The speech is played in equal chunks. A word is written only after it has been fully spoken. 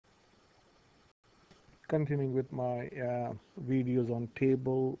Continuing with my videos on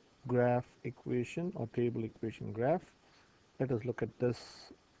table graph equation or table equation graph, let us look at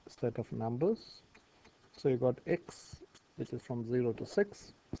this set of numbers. So you got x, which is from 0 to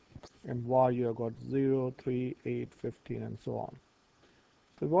 6, and y you have got 0, 3, 8, 15, and so on.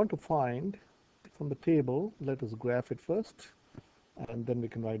 So we want to find from the table, let us graph it first, and then we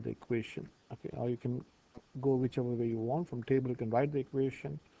can write the equation. Okay, or you can go whichever way you want. From table you can write the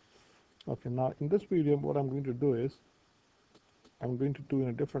equation. Okay, now in this video what I'm going to do is, I'm going to do in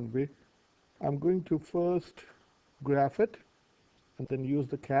a different way. I'm going to first graph it and then use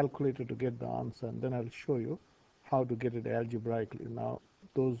the calculator to get the answer, and then I'll show you how to get it algebraically. Now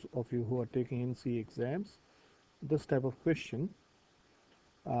those of you who are taking NCE exams, this type of question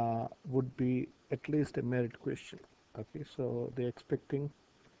would be at least a merit question. Okay, so they're expecting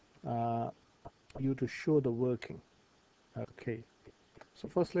you to show the working. Okay, so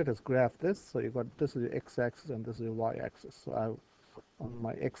first let us graph this. So you got, this is your x-axis and this is your y-axis. So on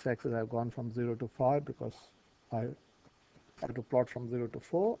my x-axis I've gone from 0 to 5 because I have to plot from 0 to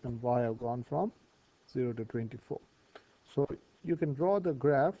 4, and y I've gone from 0 to 24. So you can draw the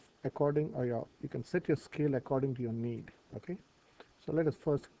graph according, or you can set your scale according to your need. Okay, so let us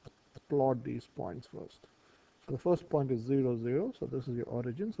first plot these points first. So the first point is 0, 0, so this is your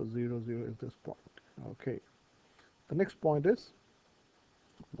origin, so 0, 0 is this point. Okay, the next point is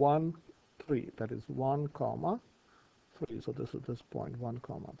 1, 3, that is 1 comma 3, so this is this point, 1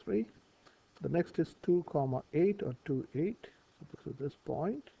 comma 3. The next is 2 comma 8 or 2, 8, so this is this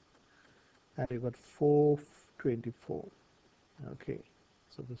point, and you got 4, 24. Okay,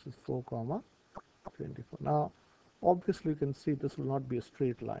 so this is 4 comma 24. Now obviously you can see this will not be a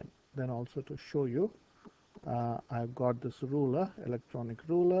straight line. Then also to show you, I've got this ruler, electronic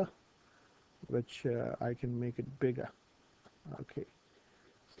ruler, which I can make it bigger. Okay,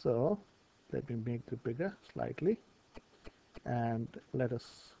 so let me make it bigger slightly, and let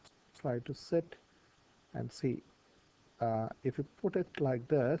us try to sit and see. If you put it like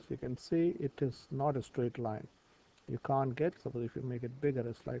this, you can see it is not a straight line. You can't get, suppose if you make it bigger,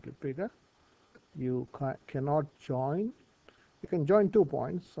 slightly bigger, you cannot join. You can join 2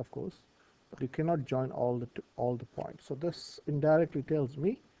 points, of course, but you cannot join all the points. So this indirectly tells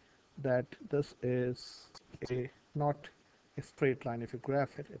me that this is not a straight line. If you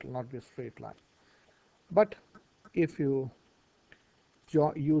graph it, it will not be a straight line. But if you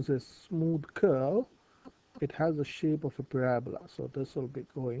use a smooth curve, it has the shape of a parabola. So this will be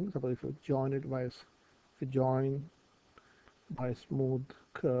going, suppose if you join it by, if you join by a smooth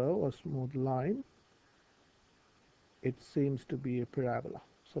curve or smooth line, it seems to be a parabola.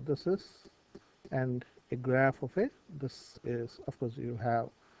 So this is, and a graph of it, this is, of course you have,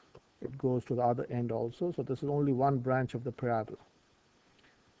 it goes to the other end also. So this is only one branch of the parabola.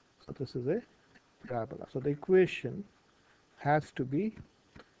 So this is a parabola. So the equation has to be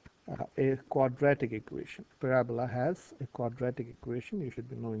a quadratic equation. Parabola has a quadratic equation. You should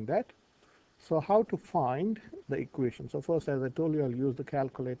be knowing that. So how to find the equation? So first, as I told you, I'll use the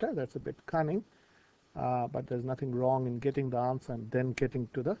calculator. That's a bit cunning, but there's nothing wrong in getting the answer and then getting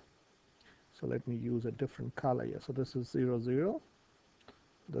to the, so let me use a different color here. So this is 0, 0,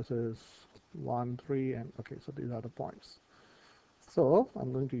 this is 1, 3, and okay, so these are the points. So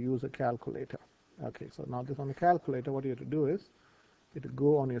I'm going to use a calculator. Okay, so now this on the calculator, what you have to do is you have to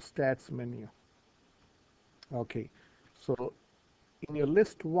go on your stats menu. Okay, so in your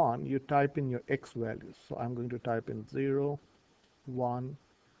list 1, you type in your x values. So I'm going to type in 0, 1,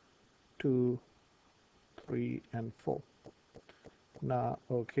 2, 3, and 4. Now,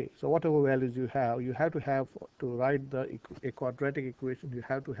 okay, so whatever values you have to have, to write a quadratic equation, you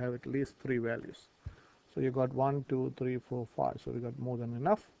have to have at least 3 values. So you got 1, 2, 3, 4, 5. So we got more than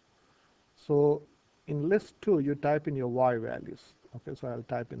enough. So in list 2, you type in your y values. Okay, so I'll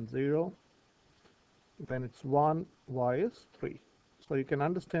type in 0. Then it's 1, y is 3. So you can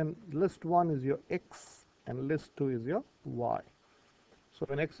understand list 1 is your x and list 2 is your y. So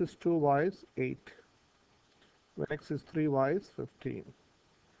when x is 2, y is 8. When x is 3, y is 15.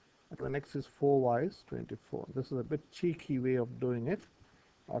 And when x is 4, y is 24. This is a bit cheeky way of doing it.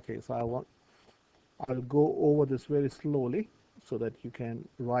 Okay, so I'll go over this very slowly so that you can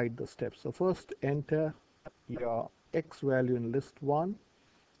write the steps. So first enter your x value in list 1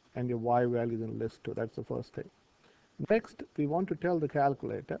 and your y values in list 2. That's the first thing. Next, we want to tell the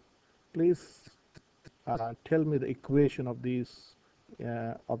calculator, please tell me the equation of these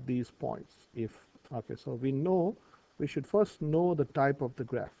points. If okay, so we should first know the type of the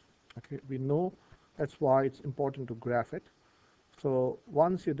graph. Okay, we know, that's why it's important to graph it. So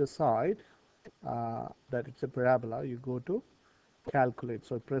once you decide that it's a parabola, you go to calculate.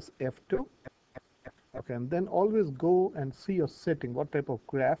 So press F2. Okay, and then always go and see your setting, what type of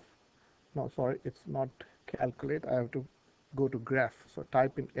graph. No, sorry, it's not calculate. I have to go to graph. So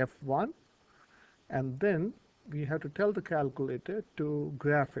type in F1, and then we have to tell the calculator to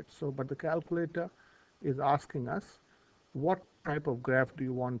graph it. So, but the calculator is asking us what type of graph do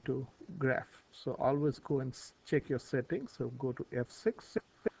you want to graph. So always go and check your settings. So go to F6,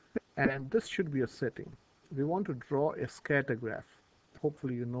 and this should be a setting. We want to draw a scatter graph.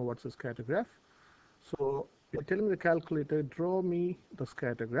 Hopefully you know what's a scatter graph. So you're telling the calculator, draw me the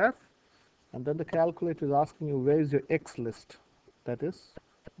scatter graph, and then the calculator is asking you, where is your X list? That is,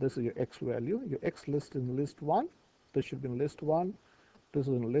 this is your X value. Your X list is in list 1. This should be in list 1. This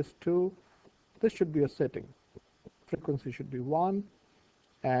is in list 2. This should be a setting. Frequency should be 1.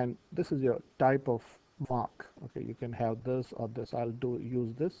 And this is your type of mark. Okay, you can have this or this. I'll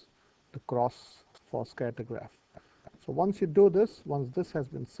use this, the cross for scatter graph. So once you do this, once this has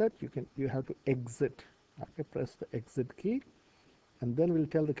been set, you have to exit. Okay, press the exit key, and then we'll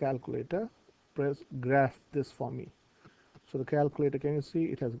tell the calculator, graph this for me. So the calculator, can you see,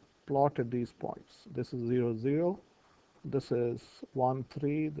 it has plotted these points. This is 0, 0, this is 1,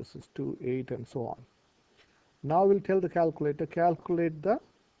 3, this is 2, 8, and so on. Now we'll tell the calculator, calculate the,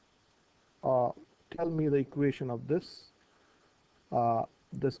 tell me the equation of this,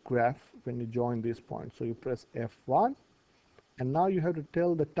 this graph when you join these points. So you press F1, and now you have to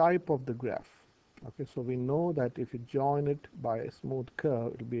tell the type of the graph. Okay, so we know that if you join it by a smooth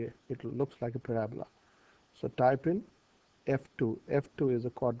curve, it looks like a parabola. So type in F2. F2 is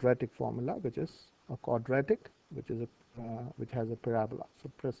a quadratic formula, which is a quadratic, which has a parabola. So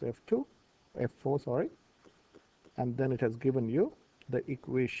press F2, F4, sorry, and then it has given you the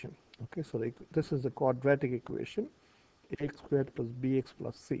equation. Okay, so this is the quadratic equation, ax squared plus bx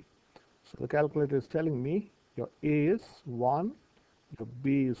plus c. So the calculator is telling me your a is 1, your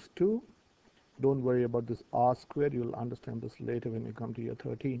b is 2. Don't worry about this r squared. You'll understand this later when you come to year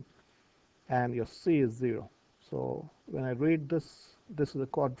 13. And your c is 0. So when I read this, this is a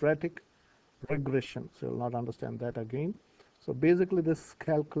quadratic regression. So you'll not understand that again. So basically this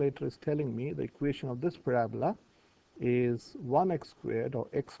calculator is telling me the equation of this parabola is 1x squared, or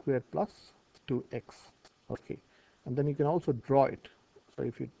x squared plus 2x. Okay, and then you can also draw it. So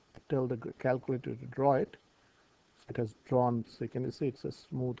if you tell the calculator to draw it, it has drawn. So can you see it's a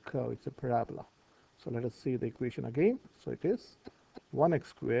smooth curve, it's a parabola. So let us see the equation again. So it is 1x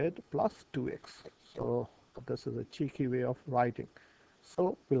squared plus 2x. So this is a cheeky way of writing.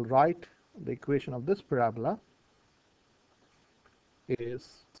 So we'll write the equation of this parabola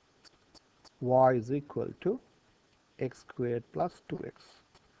is y is equal to x squared plus 2x.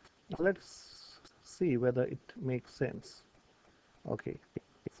 Now let's see whether it makes sense. Okay,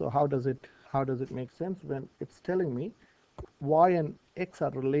 so how does it make sense when it's telling me y and x are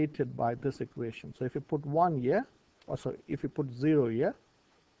related by this equation? So if you put 1 here, or sorry, if you put 0 here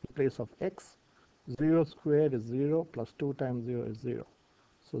in place of x, 0 squared is 0 plus 2 times 0 is 0.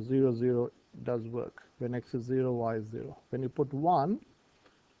 So 0, 0 does work. When x is 0, y is 0. When you put 1,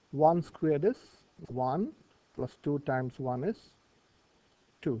 1 squared is 1 plus 2 times 1 is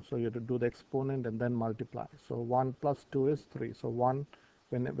 2. So you have to do the exponent and then multiply. So 1 plus 2 is 3. So 1,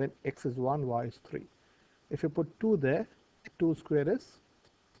 when x is 1, y is 3. If you put 2 there, 2 squared is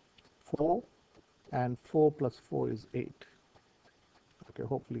 4, and 4 plus 4 is 8. Okay,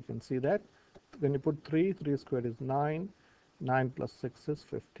 hopefully you can see that. When you put 3, 3 squared is 9, 9 plus 6 is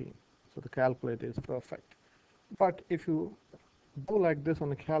 15. So the calculator is perfect. But if you go like this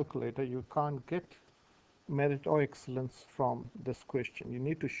on a calculator, you can't get merit or excellence from this question. You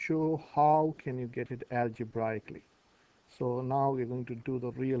need to show how can you get it algebraically. So now we're going to do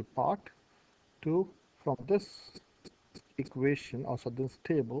the real part. From this equation, also this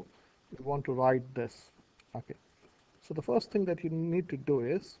table, we want to write this. Okay, so the first thing that you need to do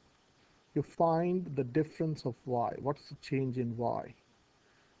is you find the difference of y. What's the change in y?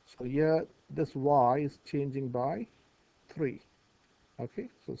 So here this y is changing by 3. Okay,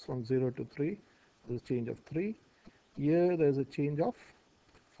 so it's from 0 to 3. There's a change of 3. Here there's a change of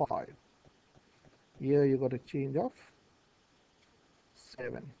 5. Here you got a change of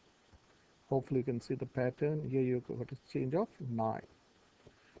 7. Hopefully you can see the pattern. Here you got a change of 9.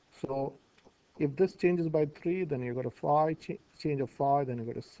 So if this changes by 3, then you got a 5, change of 5, then you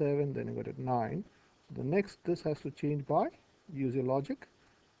got a 7, then you got a 9. So the next, this has to change by, use your logic,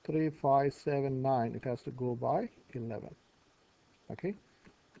 3, 5, 7, 9. It has to go by 11. Okay,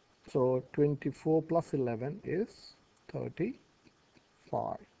 so 24 plus 11 is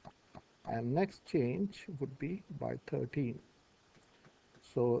 35. And next change would be by 13.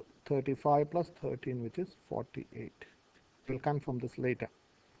 So 35 plus 13, which is 48. We'll confirm this later.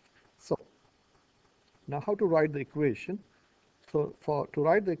 So Now, how to write the equation? So to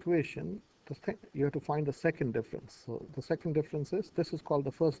write the equation, you have to find the second difference. So the second difference is, this is called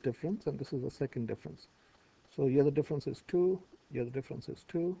the first difference, and this is the second difference. So here the difference is 2, here the difference is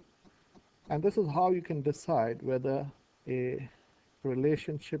 2. And this is how you can decide whether a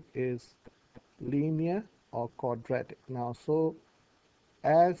relationship is linear or quadratic. Now, so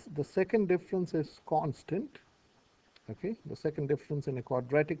as the second difference is constant, okay, the second difference in a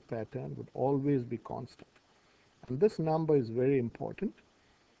quadratic pattern would always be constant. And this number is very important.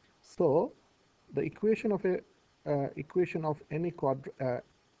 So the equation of the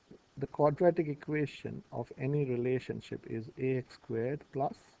quadratic equation of any relationship is ax squared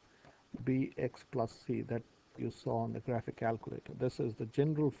plus bx plus c that you saw on the graphic calculator. This is the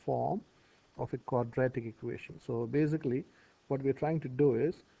general form of a quadratic equation. So basically, what we're trying to do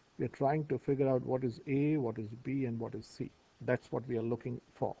is we're trying to figure out what is a, what is b, and what is c. That's what we are looking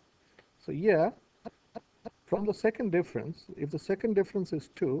for. So here, from the second difference, if the second difference is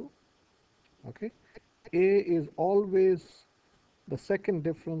 2, okay, a is always the second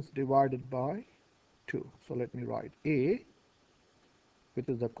difference divided by 2. So let me write a, which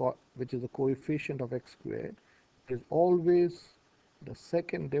is the coefficient of x squared, is always the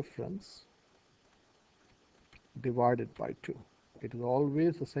second difference divided by 2. It is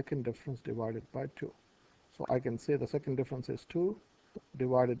always the second difference divided by 2. So I can say the second difference is 2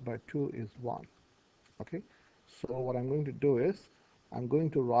 divided by 2 is 1. Okay. So what I'm going to do is I'm going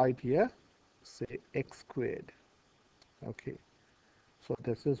to write here, say x squared. Okay. So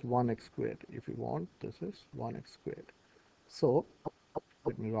this is 1x squared. If you want, this is 1x squared. So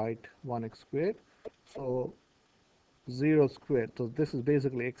let me write 1x squared. So 0 squared. So this is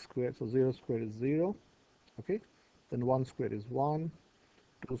basically x squared. So 0 squared is 0. Okay. Then 1 squared is 1.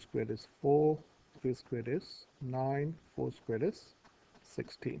 2 squared is 4. 3 squared is 9. 4 squared is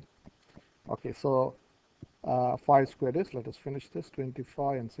 16. Okay. So 5 squared is, let us finish this,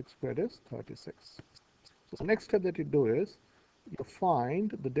 25, and 6 squared is 36. So the next step that you do is you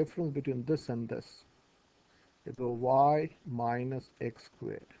find the difference between this and this. You go y minus x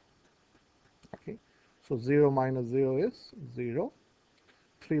squared. Okay. So 0 minus 0 is 0.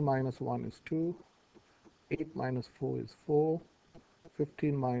 3 minus 1 is 2. 8 minus 4 is 4.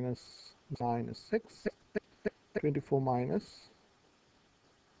 15 minus 9 is 6. 24 minus,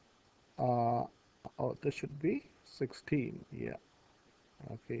 oh, this should be 16. Yeah.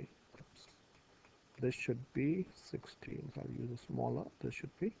 Okay. This should be 16. So I'll use a smaller. This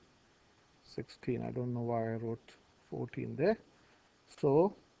should be 16. I don't know why I wrote 14 there.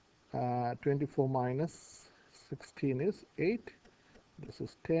 So 24 minus 16 is 8. This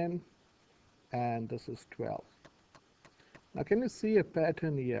is 10. And this is 12. Now can you see a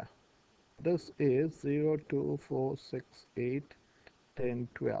pattern here? This is 0, 2, 4, 6, 8, 10,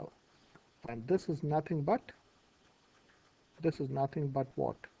 12. And this is nothing but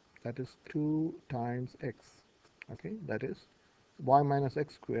what? That is 2 times x. Okay, that is y minus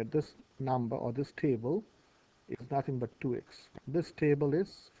x squared. This number or this table is nothing but 2x. This table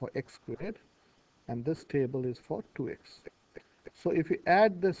is for x squared, and this table is for 2x. So if you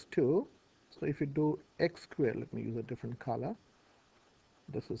add this 2, so if you do x squared, let me use a different color.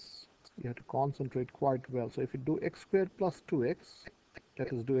 This is, you have to concentrate quite well. So if you do x squared plus 2x,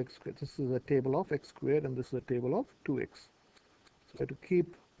 that is do x squared. This is a table of x squared, and this is a table of 2x. So you have to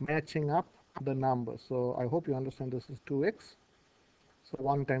keep matching up the numbers. So I hope you understand this is 2x. So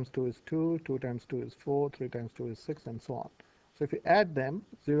 1 times 2 is 2, 2 times 2 is 4, 3 times 2 is 6, and so on. So if you add them,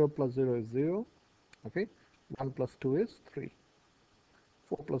 0 plus 0 is 0. Okay, 1 plus 2 is 3.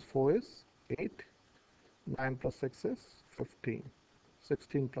 4 plus 4 is 8. 9 plus 6 is 15.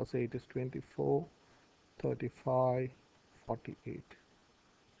 16 plus 8 is 24. 35, 48.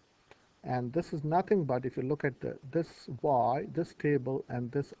 And this is nothing but, if you look at this y, this table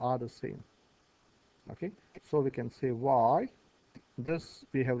and this are the same. Okay, so we can say y, this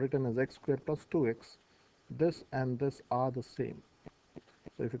we have written as x squared plus 2x. This and this are the same.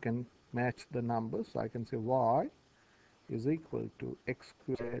 So if you can match the numbers, I can say y is equal to x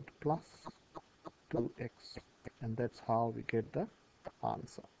squared plus 2x. And that's how we get the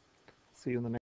answer. See you in the next